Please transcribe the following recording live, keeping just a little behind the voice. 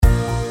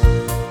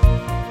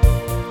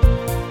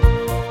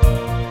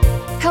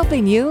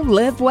helping you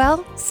live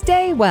well,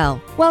 stay well,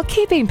 while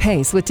keeping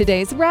pace with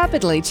today's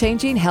rapidly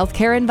changing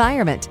healthcare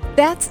environment.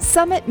 That's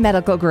Summit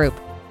Medical Group.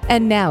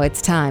 And now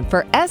it's time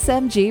for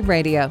SMG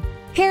Radio.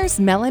 Here's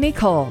Melanie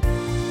Cole.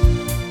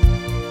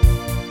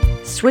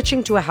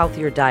 Switching to a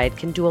healthier diet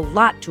can do a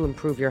lot to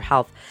improve your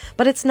health,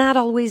 but it's not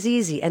always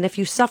easy. And if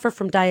you suffer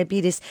from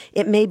diabetes,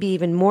 it may be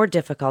even more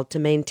difficult to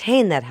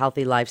maintain that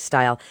healthy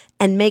lifestyle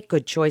and make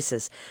good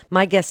choices.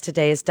 My guest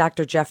today is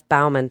Dr. Jeff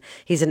Bauman.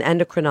 He's an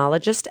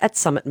endocrinologist at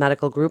Summit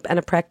Medical Group and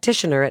a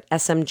practitioner at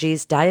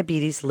SMG's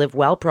Diabetes Live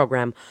Well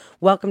program.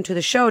 Welcome to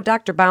the show,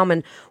 Dr.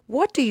 Bauman.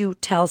 What do you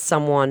tell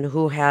someone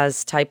who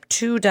has type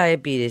 2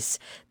 diabetes,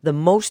 the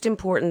most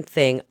important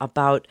thing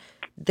about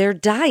their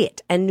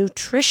diet and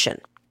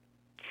nutrition?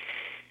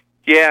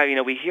 Yeah,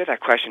 we hear that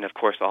question, of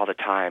course, all the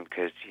time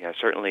because,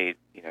 certainly,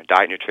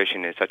 diet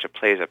nutrition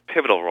plays a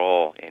pivotal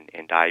role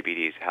in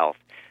diabetes health.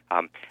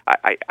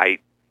 I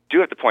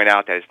do have to point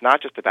out that it's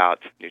not just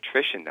about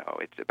nutrition, though.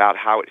 It's about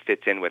how it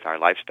fits in with our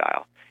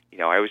lifestyle.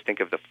 I always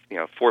think of the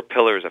 4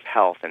 pillars of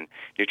health, and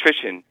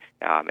nutrition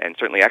and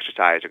certainly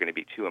exercise are going to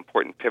be 2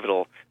 important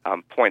pivotal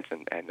points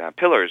and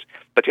pillars.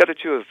 But the other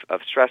 2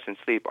 of stress and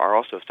sleep are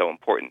also so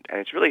important, and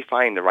it's really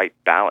finding the right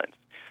balance.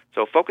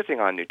 So focusing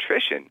on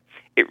nutrition,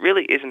 it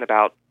really isn't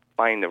about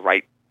finding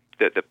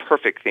the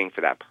perfect thing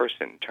for that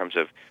person in terms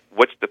of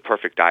what's the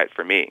perfect diet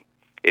for me.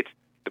 It's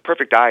the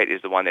perfect diet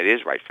is the one that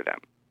is right for them.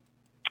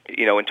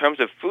 In terms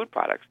of food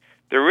products,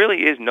 there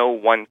really is no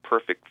one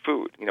perfect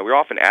food. We're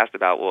often asked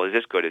about, well, is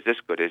this good, is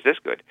this good, is this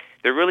good?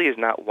 There really is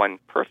not one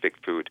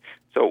perfect food.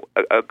 So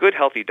a good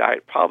healthy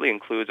diet probably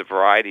includes a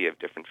variety of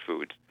different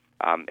foods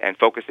and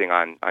focusing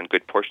on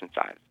good portion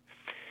size.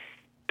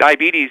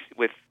 Diabetes,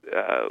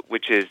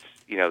 which is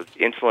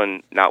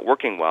insulin not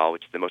working well,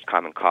 which is the most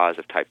common cause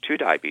of type 2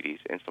 diabetes,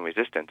 insulin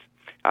resistance,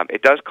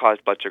 it does cause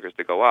blood sugars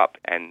to go up.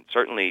 And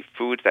certainly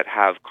foods that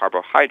have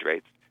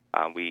carbohydrates,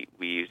 we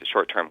use the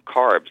short-term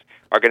carbs,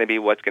 are going to be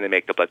what's going to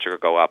make the blood sugar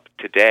go up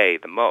today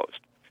the most.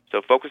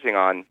 So focusing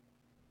on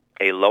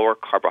a lower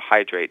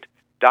carbohydrate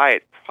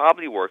diet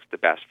probably works the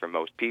best for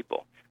most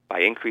people. By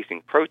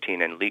increasing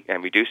protein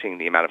and reducing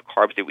the amount of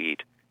carbs that we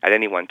eat at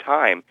any one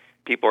time,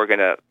 people are going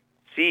to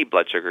see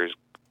blood sugars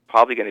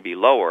probably going to be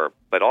lower,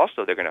 but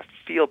also they're going to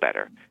feel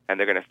better, and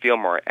they're going to feel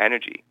more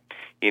energy.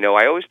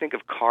 I always think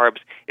of carbs,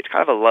 it's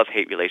kind of a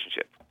love-hate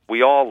relationship.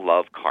 We all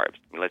love carbs.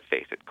 Let's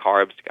face it,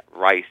 carbs, you got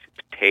rice,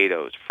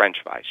 potatoes, French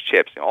fries,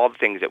 chips, all the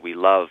things that we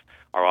love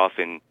are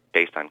often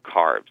based on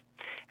carbs.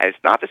 And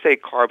it's not to say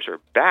carbs are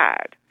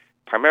bad.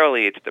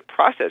 Primarily, it's the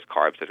processed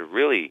carbs that are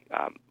really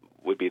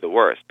would be the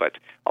worst. But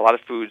a lot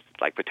of foods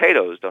like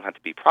potatoes don't have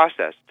to be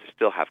processed to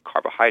still have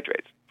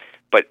carbohydrates.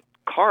 But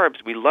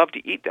carbs, we love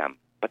to eat them,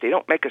 but they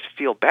don't make us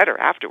feel better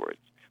afterwards.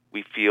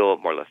 We feel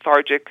more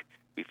lethargic.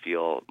 We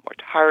feel more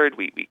tired.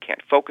 We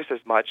can't focus as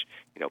much.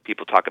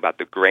 People talk about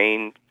the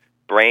grain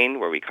brain,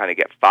 where we kind of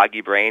get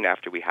foggy brain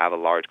after we have a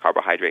large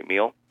carbohydrate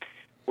meal.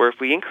 Where if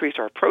we increase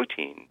our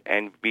protein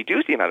and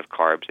reduce the amount of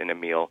carbs in a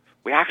meal,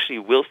 we actually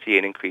will see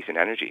an increase in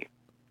energy.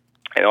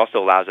 It also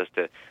allows us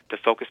to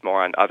focus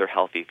more on other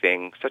healthy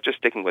things, such as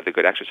sticking with a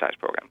good exercise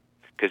program,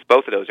 because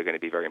both of those are going to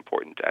be very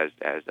important as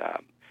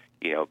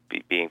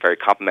being very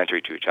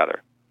complementary to each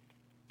other.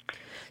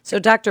 So,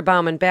 Dr.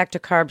 Bauman, back to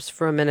carbs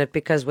for a minute,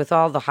 because with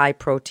all the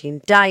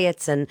high-protein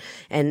diets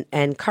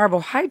and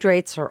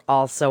carbohydrates are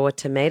also a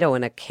tomato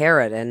and a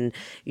carrot and,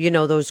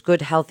 those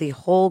good, healthy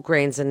whole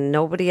grains, and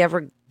nobody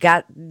ever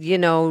got,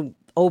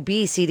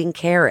 obese eating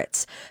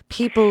carrots.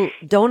 People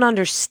don't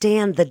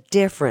understand the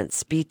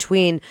difference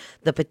between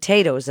the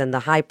potatoes and the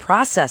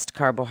high-processed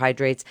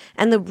carbohydrates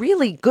and the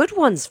really good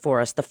ones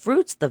for us, the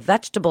fruits, the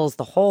vegetables,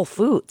 the whole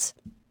foods.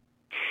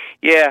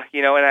 Yeah,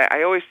 and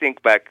I always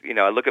think back,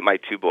 I look at my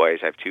 2 boys,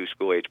 I have 2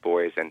 school-age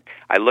boys, and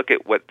I look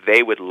at what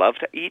they would love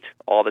to eat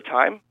all the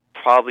time,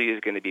 probably is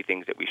going to be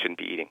things that we shouldn't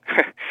be eating.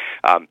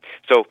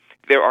 So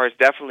there are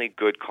definitely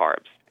good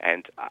carbs,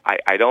 and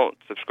I don't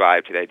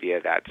subscribe to the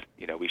idea that,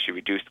 we should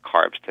reduce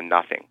carbs to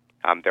nothing.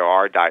 There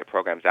are diet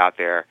programs out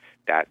there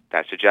that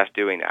suggest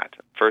doing that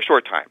for a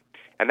short time.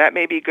 And that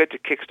may be good to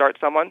kickstart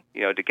someone,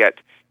 to get,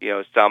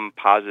 some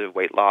positive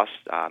weight loss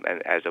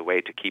and as a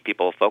way to keep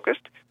people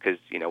focused. Because,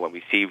 when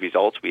we see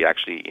results, we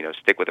actually,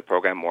 stick with the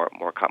program more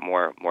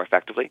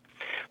effectively.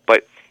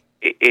 But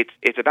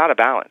it's about a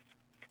balance.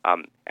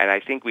 And I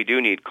think we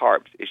do need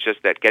carbs. It's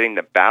just that getting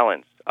the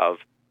balance of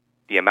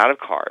the amount of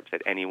carbs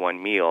at any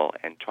one meal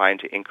and trying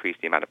to increase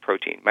the amount of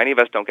protein. Many of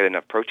us don't get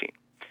enough protein.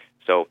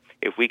 So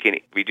if we can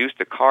reduce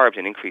the carbs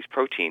and increase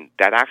protein,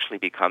 that actually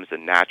becomes a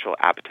natural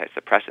appetite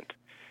suppressant.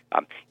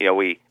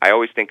 I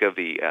always think of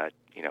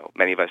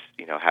many of us,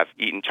 have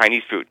eaten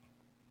Chinese food,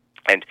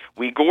 and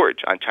we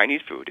gorge on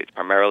Chinese food. It's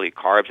primarily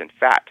carbs and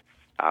fat,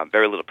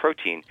 very little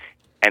protein,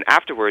 and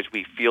afterwards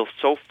we feel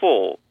so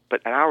full,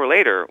 but an hour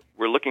later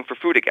we're looking for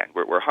food again.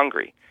 We're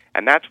hungry,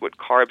 and that's what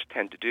carbs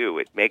tend to do.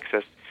 It makes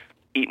us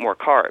eat more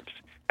carbs,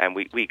 and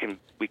we can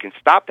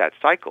stop that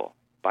cycle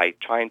by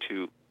trying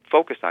to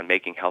focus on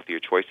making healthier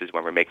choices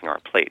when we're making our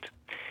plate.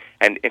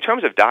 And in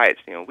terms of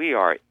diets, we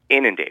are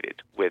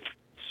inundated with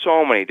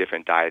so many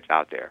different diets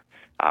out there.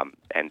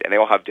 And they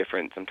all have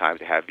different, sometimes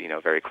they have,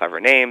 very clever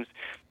names.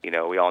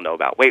 We all know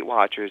about Weight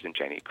Watchers and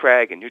Jenny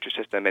Craig and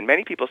Nutrisystem, and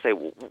many people say,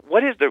 well,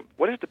 what is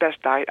the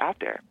best diet out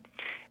there?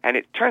 And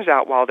it turns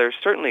out, while there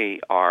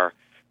certainly are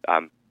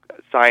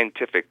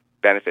scientific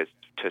benefits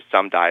to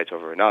some diets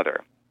over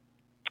another,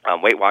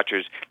 Weight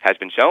Watchers has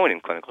been shown in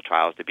clinical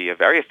trials to be a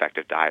very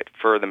effective diet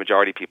for the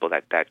majority of people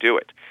that do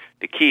it.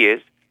 The key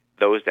is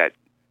those that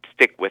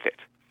stick with it.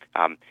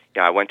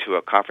 I went to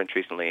a conference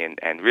recently,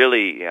 and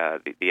really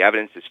the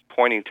evidence is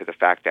pointing to the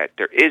fact that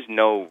there is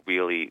no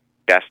really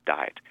best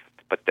diet,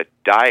 but the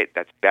diet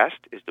that's best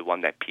is the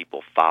one that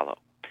people follow.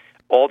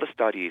 All the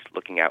studies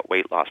looking at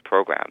weight loss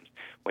programs,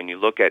 when you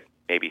look at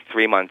maybe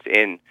 3 months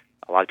in,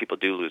 a lot of people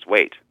do lose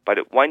weight. But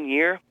at 1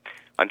 year,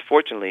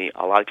 unfortunately,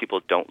 a lot of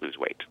people don't lose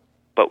weight.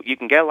 But you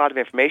can get a lot of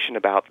information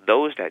about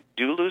those that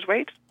do lose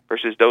weight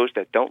versus those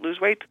that don't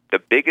lose weight. The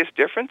biggest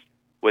difference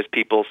was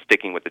people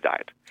sticking with the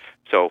diet.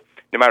 So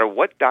no matter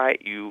what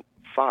diet you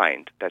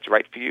find that's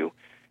right for you,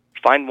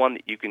 find one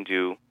that you can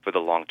do for the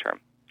long term.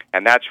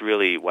 And that's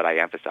really what I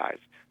emphasize.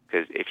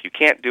 Because if you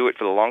can't do it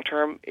for the long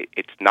term,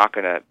 it's not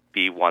going to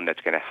be one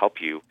that's going to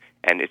help you.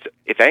 And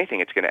if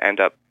anything, it's going to end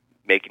up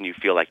making you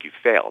feel like you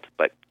failed.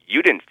 But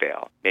you didn't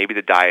fail. Maybe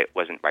the diet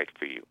wasn't right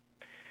for you.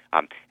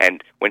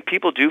 And when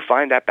people do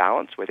find that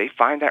balance, where they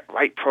find that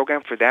right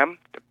program for them,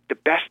 the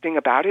best thing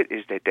about it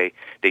is that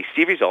they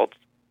see results.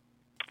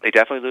 They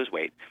definitely lose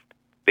weight.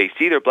 They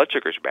see their blood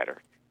sugars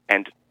better.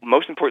 And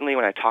most importantly,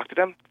 when I talk to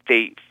them,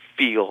 they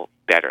feel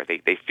better.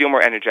 They feel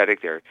more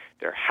energetic. They're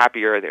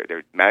happier.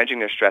 They're managing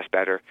their stress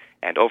better.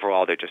 And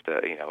overall, they're just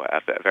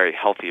a very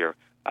healthier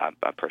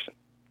person.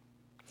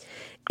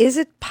 Is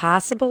it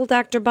possible,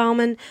 Dr.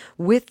 Bauman,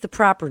 with the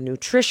proper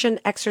nutrition,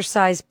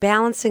 exercise,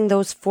 balancing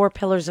those 4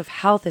 pillars of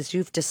health as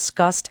you've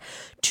discussed,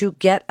 to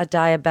get a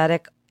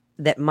diabetic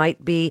that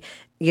might be,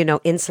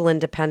 insulin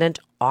dependent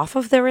off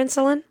of their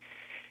insulin?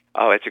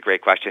 Oh, it's a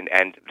great question,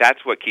 and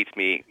that's what keeps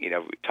me,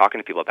 talking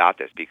to people about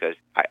this, because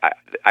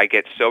I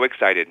get so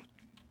excited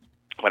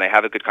when I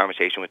have a good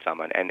conversation with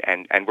someone,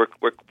 and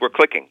we're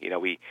clicking.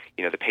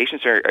 The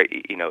patients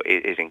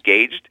is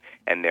engaged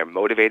and they're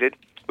motivated,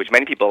 which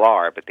many people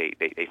are, but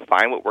they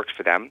find what works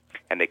for them,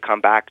 and they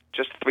come back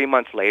just 3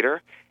 months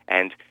later,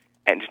 and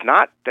it's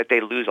not that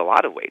they lose a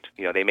lot of weight.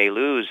 They may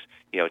lose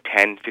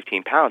 10,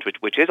 15 pounds,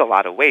 which is a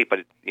lot of weight, but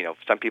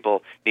some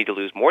people need to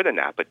lose more than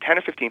that. But 10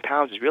 or 15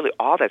 pounds is really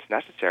all that's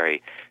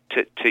necessary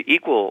to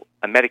equal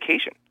a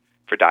medication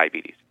for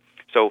diabetes.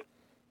 So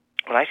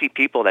when I see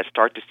people that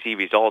start to see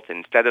results,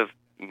 instead of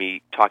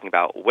me talking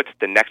about what's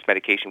the next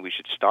medication we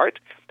should start,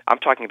 I'm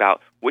talking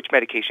about which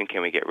medication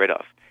can we get rid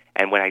of.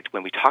 And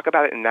when we talk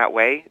about it in that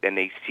way, then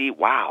they see,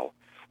 wow,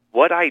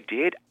 what I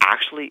did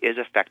actually is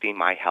affecting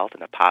my health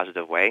in a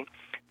positive way.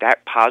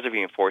 That positive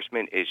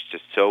reinforcement is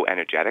just so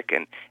energetic,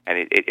 and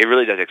it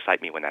really does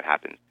excite me when that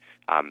happens.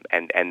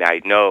 And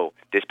I know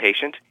this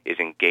patient is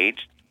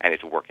engaged and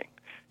it's working.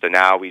 So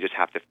now we just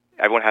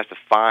everyone has to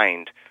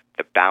find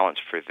the balance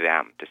for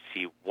them to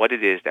see what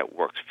it is that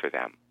works for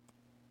them.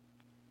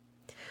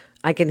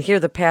 I can hear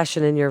the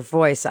passion in your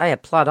voice. I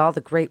applaud all the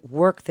great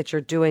work that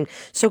you're doing.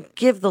 So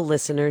give the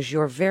listeners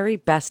your very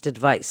best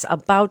advice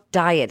about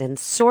diet and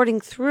sorting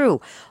through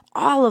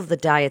all of the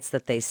diets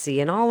that they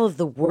see and all of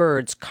the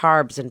words,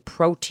 carbs and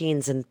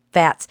proteins and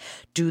fats.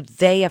 Do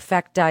they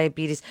affect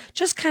diabetes?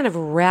 Just kind of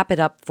wrap it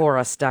up for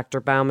us, Dr.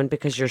 Bauman,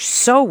 because you're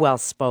so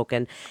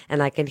well-spoken,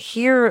 and I can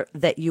hear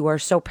that you are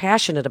so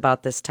passionate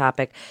about this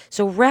topic.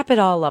 So wrap it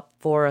all up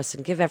for us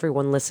and give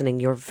everyone listening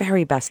your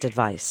very best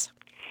advice.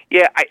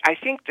 Yeah, I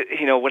think that,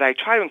 what I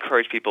try to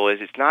encourage people is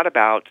it's not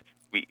about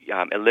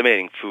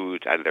eliminating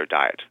foods out of their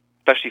diet,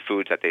 especially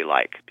foods that they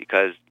like,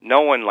 because no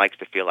one likes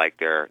to feel like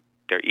they're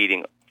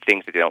eating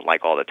things that they don't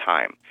like all the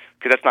time,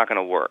 because that's not going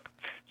to work.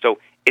 So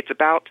it's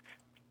about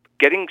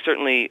getting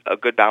certainly a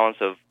good balance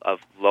of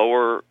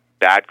lower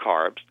bad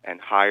carbs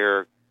and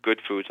higher good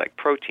foods like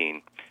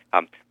protein,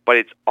 but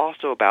it's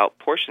also about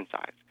portion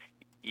size.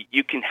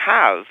 You can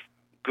have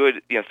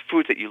good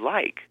foods that you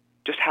like,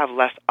 just have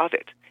less of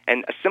it.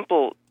 And a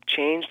simple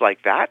change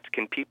like that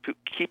can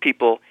keep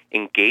people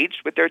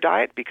engaged with their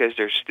diet, because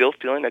they're still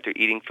feeling that they're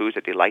eating foods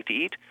that they like to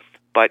eat,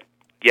 but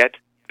yet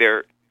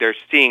they're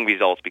seeing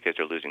results because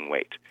they're losing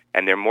weight,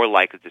 and they're more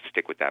likely to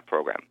stick with that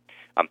program.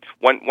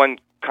 One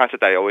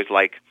concept I always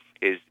like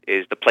is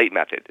the plate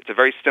method. It's a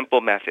very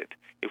simple method.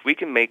 If we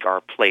can make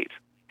our plate,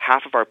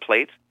 half of our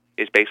plate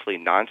is basically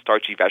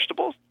non-starchy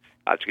vegetables.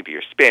 It's going to be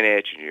your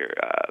spinach and your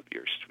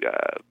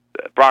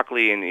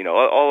broccoli and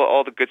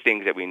all the good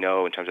things that we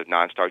know in terms of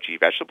non-starchy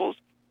vegetables.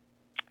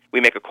 We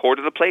make a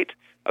quarter of the plate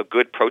a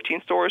good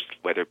protein source,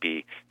 whether it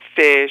be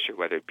fish or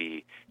whether it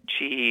be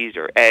cheese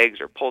or eggs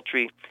or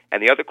poultry,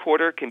 and the other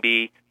quarter can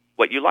be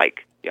what you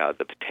like.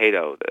 The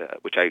potato,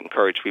 which I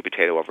encourage sweet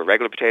potato over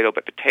regular potato,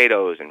 but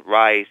potatoes and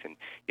rice and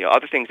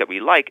other things that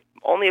we like,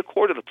 only a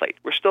quarter of the plate.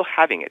 We're still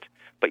having it,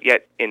 but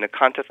yet in the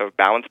context of a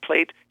balanced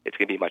plate, it's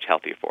going to be much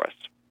healthier for us.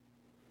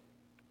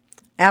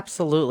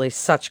 Absolutely.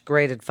 Such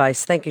great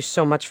advice. Thank you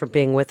so much for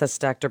being with us,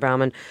 Dr.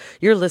 Bauman.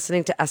 You're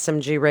listening to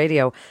SMG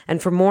Radio.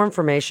 And for more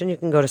information, you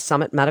can go to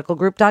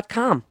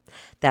summitmedicalgroup.com.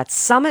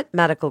 That's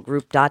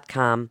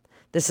summitmedicalgroup.com.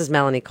 This is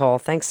Melanie Cole.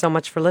 Thanks so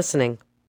much for listening.